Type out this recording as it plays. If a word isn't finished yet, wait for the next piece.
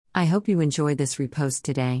I hope you enjoy this repost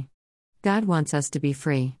today. God wants us to be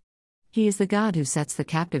free. He is the God who sets the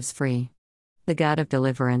captives free, the God of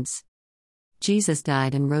deliverance. Jesus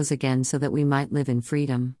died and rose again so that we might live in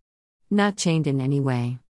freedom, not chained in any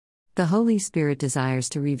way. The Holy Spirit desires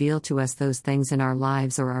to reveal to us those things in our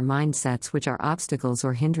lives or our mindsets which are obstacles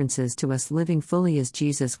or hindrances to us living fully as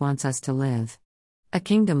Jesus wants us to live. A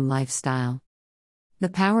kingdom lifestyle. The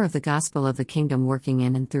power of the gospel of the kingdom working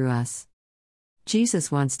in and through us.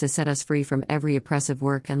 Jesus wants to set us free from every oppressive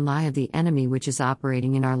work and lie of the enemy which is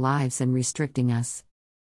operating in our lives and restricting us.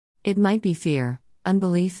 It might be fear,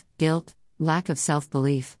 unbelief, guilt, lack of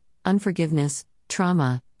self-belief, unforgiveness,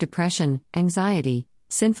 trauma, depression, anxiety,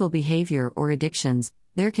 sinful behavior or addictions.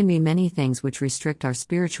 There can be many things which restrict our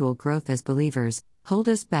spiritual growth as believers, hold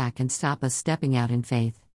us back and stop us stepping out in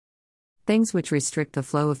faith. Things which restrict the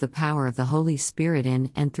flow of the power of the Holy Spirit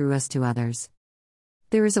in and through us to others.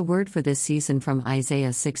 There is a word for this season from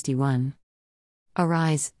Isaiah 61.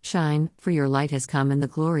 Arise, shine, for your light has come and the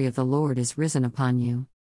glory of the Lord is risen upon you.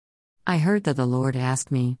 I heard that the Lord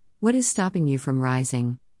asked me, what is stopping you from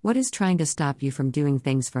rising? What is trying to stop you from doing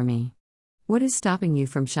things for me? What is stopping you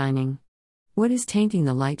from shining? What is tainting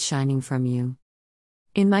the light shining from you?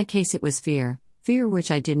 In my case it was fear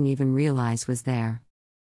which I didn't even realize was there.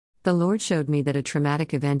 The Lord showed me that a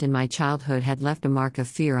traumatic event in my childhood had left a mark of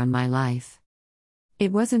fear on my life.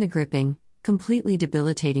 It wasn't a gripping, completely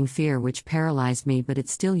debilitating fear which paralyzed me, but it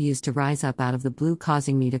still used to rise up out of the blue,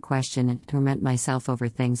 causing me to question and torment myself over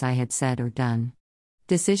things I had said or done.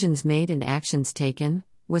 Decisions made and actions taken,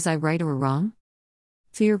 was I right or wrong?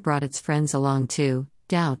 Fear brought its friends along too,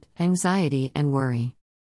 doubt, anxiety, and worry.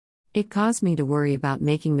 It caused me to worry about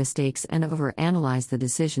making mistakes and overanalyze the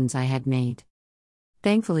decisions I had made.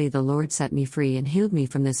 Thankfully, the Lord set me free and healed me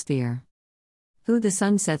from this fear. Who the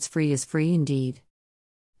Son sets free is free indeed.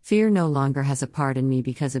 Fear no longer has a part in me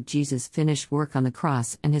because of Jesus' finished work on the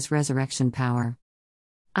cross and his resurrection power.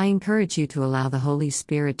 I encourage you to allow the Holy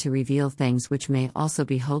Spirit to reveal things which may also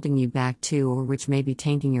be holding you back too, or which may be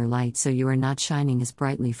tainting your light so you are not shining as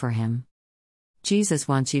brightly for him. Jesus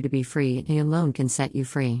wants you to be free, and he alone can set you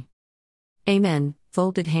free. Amen.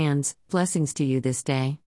 Folded hands, blessings to you this day.